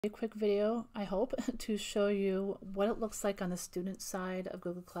A quick video, I hope, to show you what it looks like on the student side of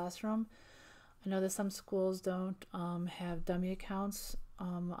Google Classroom. I know that some schools don't have dummy accounts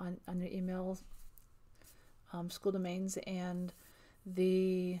on their email school domains, and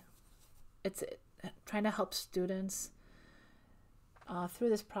it's trying to help students through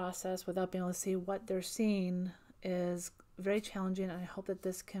this process without being able to see what they're seeing is very challenging, and I hope that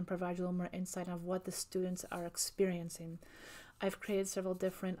this can provide you a little more insight of what the students are experiencing. I've created several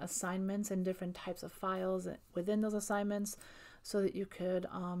different assignments and different types of files within those assignments so that you could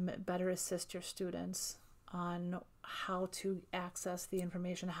better assist your students on how to access the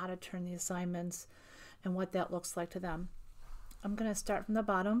information, how to turn the assignments, and what that looks like to them. I'm going to start from the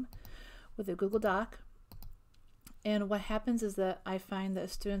bottom with a Google Doc. And what happens is that I find that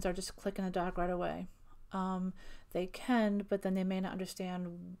students are just clicking the doc right away. They can, but then they may not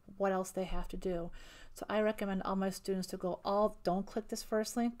understand what else they have to do. So I recommend all my students to don't click this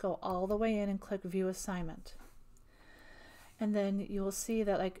first link, go all the way in and click View Assignment. And then you will see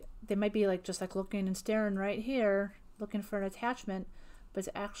that they might be just looking and staring right here, looking for an attachment, but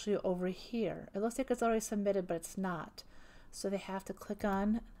it's actually over here. It looks like it's already submitted, but it's not. So they have to click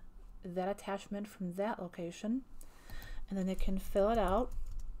on that attachment from that location, and then they can fill it out.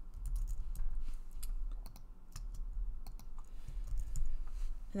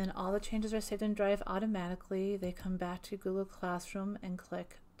 And then all the changes are saved in Drive automatically. They come back to Google Classroom and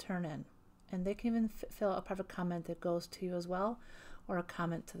click Turn In. And they can even fill out a private comment that goes to you as well, or a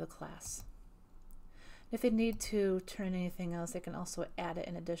comment to the class. If they need to turn in anything else, they can also add it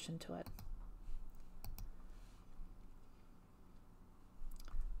in addition to it.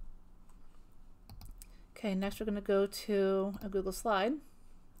 Okay, next we're going to go to a Google slide.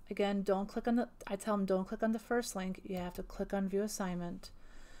 Again, I tell them don't click on the first link. You have to click on View Assignment.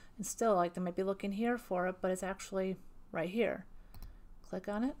 And still, they might be looking here for it, but it's actually right here. Click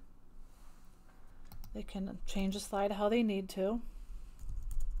on it. They can change the slide how they need to.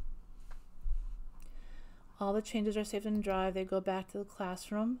 All the changes are saved in Drive. They go back to the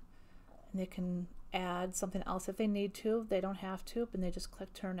classroom, and they can add something else if they need to. They don't have to, but they just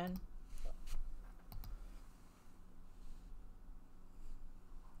click Turn In.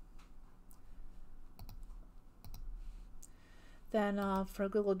 Then for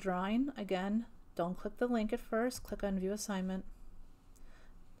Google Drawing, again, don't click the link at first. Click on View Assignment.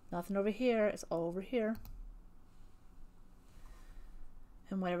 Nothing over here. It's all over here.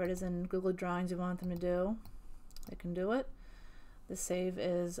 And whatever it is in Google Drawings you want them to do, they can do it. The save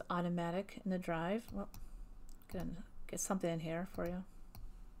is automatic in the Drive. Well, gonna get something in here for you.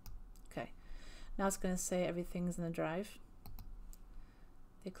 Okay. Now it's going to say everything's in the Drive.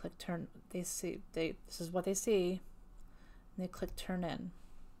 They click Turn. This is what they see. And they click Turn In,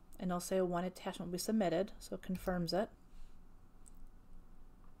 and they'll say one attachment will be submitted, so it confirms it.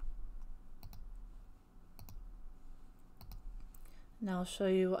 Now I'll show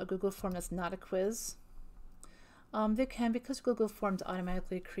you a Google form that's not a quiz. They can, because Google Forms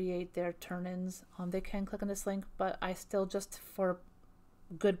automatically create their turn-ins, they can click on this link, but I still, just for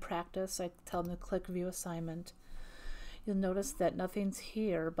good practice, I tell them to click View Assignment. You'll notice that nothing's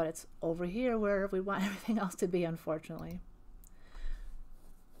here, but it's over here where we want everything else to be, unfortunately.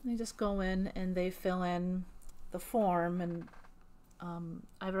 They just go in and they fill in the form, and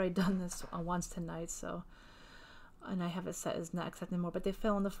I've already done this once tonight, and I have it set as not accepted anymore, but they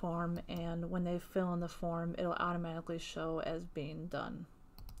fill in the form, and when they fill in the form, it'll automatically show as being done.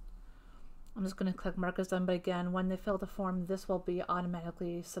 I'm just going to click Mark as done, but again, when they fill the form, this will be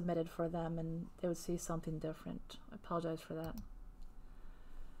automatically submitted for them, and they would see something different. I apologize for that.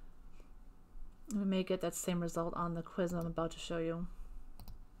 We may get that same result on the quiz I'm about to show you.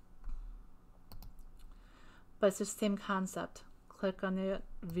 But it's the same concept. Click on the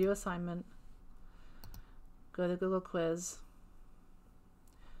View Assignment, go to Google Quiz.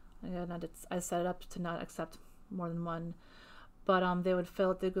 Again, I set it up to not accept more than one, but they would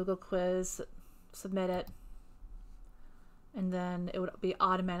fill out the Google Quiz, submit it, and then it would be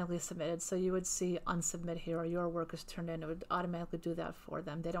automatically submitted. So you would see unsubmit here, or your work is turned in. It would automatically do that for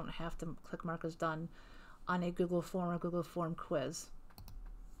them. They don't have to click Mark as done on a Google Form or Google Form quiz.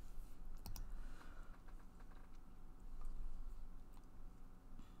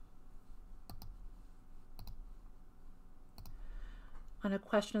 On a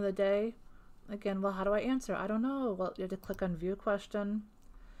question of the day, again, well, how do I answer? I don't know. Well, you have to click on View Question.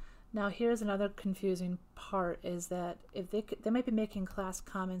 Now, here's another confusing part, is that if they might be making class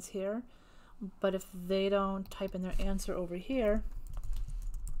comments here, but if they don't type in their answer over here,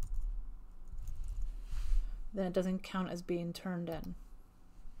 then it doesn't count as being turned in.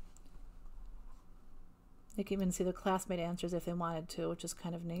 They can even see the classmate answers if they wanted to, which is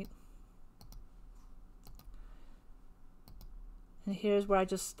kind of neat. And here's where I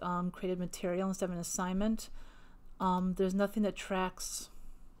just created material instead of an assignment. There's nothing that tracks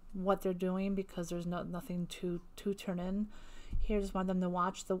what they're doing because there's nothing to turn in. Here, I just want them to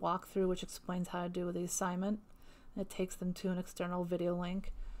watch the walkthrough, which explains how to do the assignment. And it takes them to an external video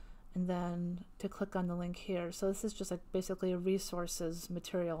link, and then to click on the link here. So this is just like basically a resources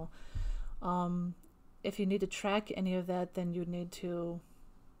material. If you need to track any of that, then you need to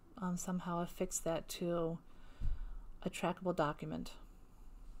somehow affix that to a trackable document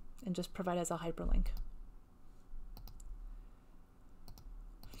and just provide it as a hyperlink.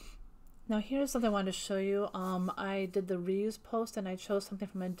 Now here's something I wanted to show you. I did the reuse post and I chose something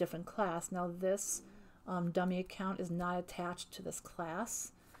from a different class. Now this dummy account is not attached to this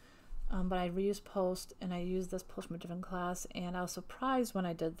class, but I reused post and I used this post from a different class, and I was surprised when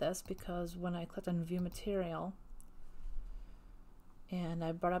I did this because when I clicked on view material and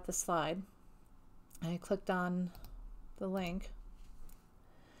I brought up the slide, I clicked on the link,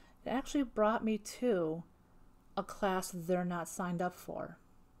 it actually brought me to a class they're not signed up for.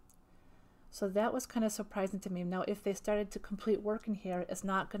 So that was kind of surprising to me. Now, if they started to complete work in here, it's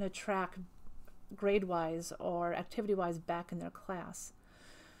not going to track grade-wise or activity-wise back in their class.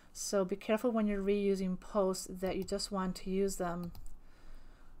 So be careful when you're reusing posts that you just want to use them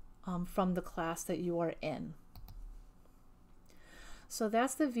from the class that you are in. So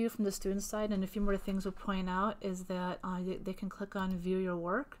that's the view from the student side, and a few more things we'll point out is that they can click on view your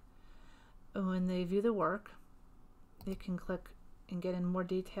work. And when they view the work, they can click and get in more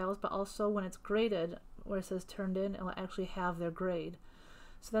details, but also when it's graded, where it says turned in, it will actually have their grade.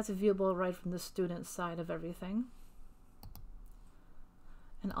 So that's viewable right from the student side of everything.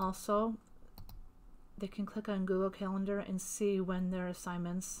 And also, they can click on Google Calendar and see when their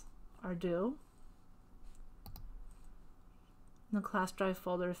assignments are due. In the class drive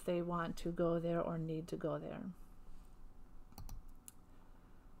folder if they want to go there or need to go there.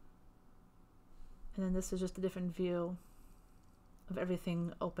 And then this is just a different view of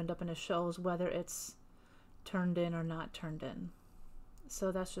everything opened up, and it shows whether it's turned in or not turned in.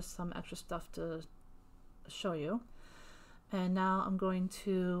 So that's just some extra stuff to show you. And now I'm going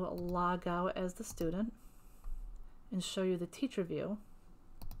to log out as the student and show you the teacher view.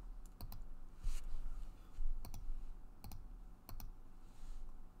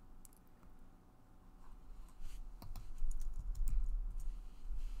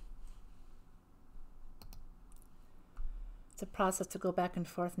 It's a process to go back and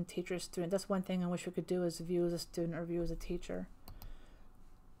forth from teacher to student. That's one thing I wish we could do, is view as a student or view as a teacher.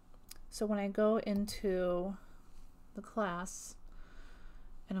 So when I go into the class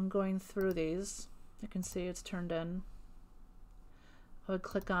and I'm going through these, you can see it's turned in. I would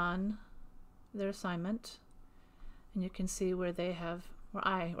click on their assignment and you can see where they have,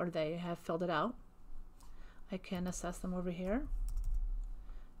 where they have filled it out. I can assess them over here,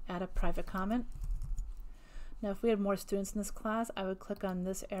 add a private comment. Now if we had more students in this class, I would click on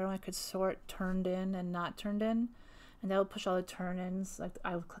this arrow. I could sort turned in and not turned in, and that would push all the turn-ins. Like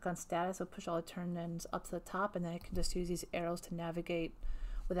I would click on status, it would push all the turn-ins up to the top, and then I can just use these arrows to navigate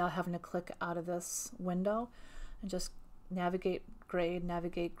without having to click out of this window, and just navigate grade,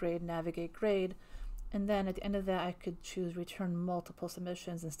 navigate grade, navigate grade. And then at the end of that, I could choose return multiple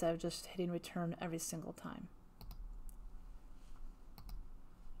submissions instead of just hitting return every single time.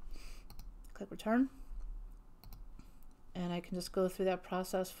 Click return. And I can just go through that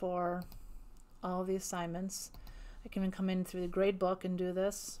process for all the assignments. I can even come in through the grade book and do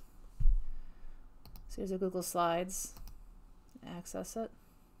this. So here's the Google Slides. Access it.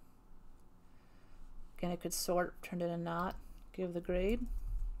 Again, I could sort, turn it in and not, give the grade,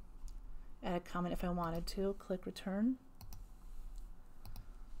 add a comment if I wanted to, click return.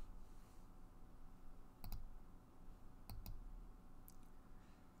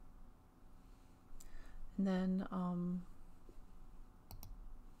 And then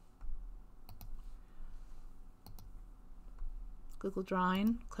Google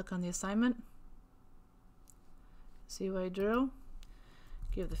Drawing, click on the assignment, see what I drew,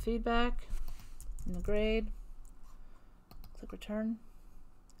 give the feedback and the grade, click return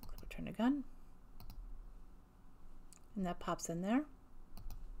again, and that pops in there.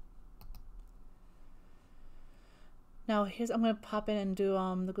 Now I'm going to pop in and do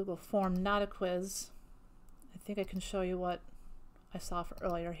the Google form, not a quiz. I think I can show you what I saw for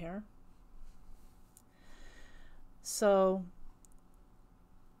earlier here. So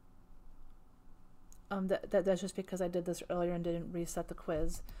that's just because I did this earlier and didn't reset the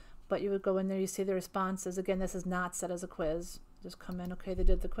quiz. But you would go in there, you see the responses. Again, this is not set as a quiz. Just come in, okay, they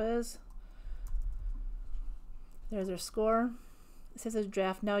did the quiz. There's their score. It says it's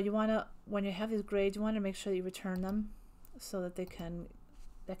draft. Now you want to, when you have these grades, you want to make sure you return them so that that can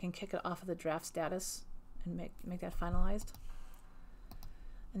kick it off of the draft status and make that finalized.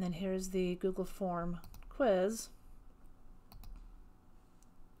 And then here's the Google form quiz.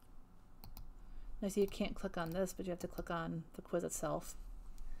 Now see, you can't click on this, but you have to click on the quiz itself.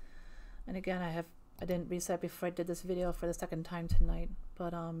 And again, I didn't reset before I did this video for the second time tonight,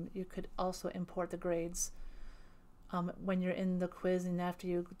 but you could also import the grades when you're in the quiz, and after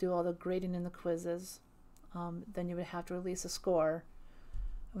you do all the grading in the quizzes, then you would have to release a score.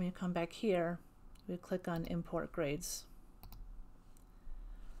 And when you come back here, we click on import grades.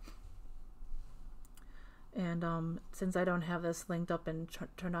 And since I don't have this linked up and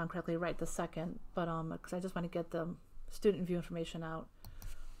turned on correctly right this second, but because I just want to get the student view information out,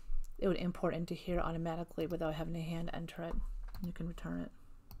 it would import into here automatically without having to hand enter it. And you can return it.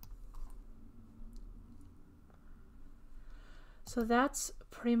 So that's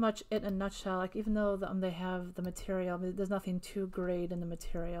pretty much it in a nutshell. Like, even though they have the material, there's nothing to grade in the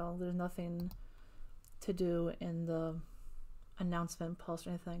material. There's nothing to do in the announcement post or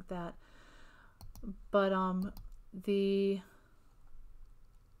anything like that. But this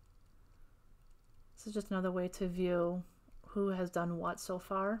is just another way to view who has done what so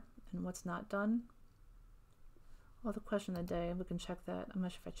far and what's not done. Well, the question of the day, we can check that. I'm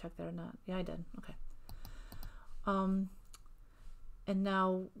not sure if I checked that or not. Yeah, I did. Okay. And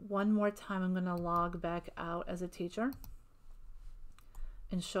now one more time, I'm going to log back out as a teacher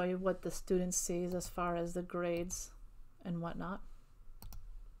and show you what the student sees as far as the grades and whatnot.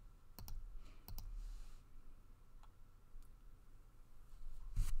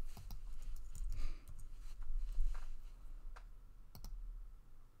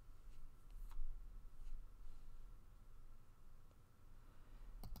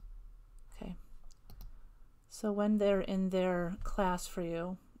 So when they're in their class for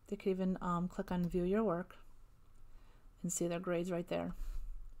you, they can even click on View Your Work and see their grades right there.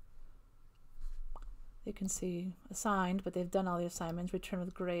 They can see assigned, but they've done all the assignments. Return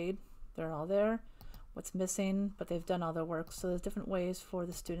with grade, they're all there. What's missing, but they've done all their work. So there's different ways for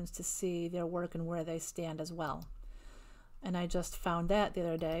the students to see their work and where they stand as well. And I just found that the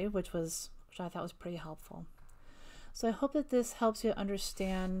other day, which I thought was pretty helpful. So I hope that this helps you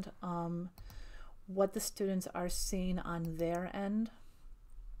understand what the students are seeing on their end,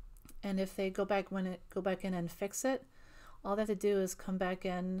 and if they go back in and fix it, all they have to do is come back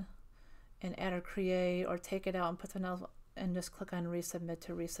in and add or create or take it out and put something else and just click on resubmit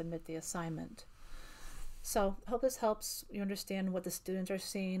to resubmit the assignment. So I hope this helps you understand what the students are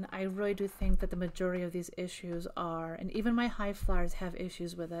seeing. I really do think that the majority of these issues are, and even my high flyers have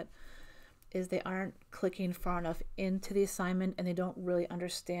issues with it, is they aren't clicking far enough into the assignment and they don't really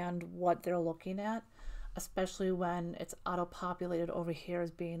understand what they're looking at, especially when it's auto-populated over here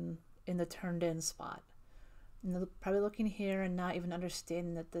as being in the turned in spot. And they're probably looking here and not even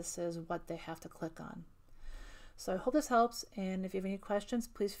understanding that this is what they have to click on. So I hope this helps, and if you have any questions,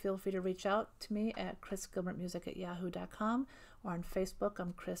 please feel free to reach out to me at krisgilbertmusic@yahoo.com or on Facebook.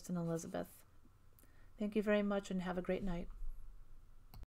 I'm Kristen Elizabeth. Thank you very much and have a great night.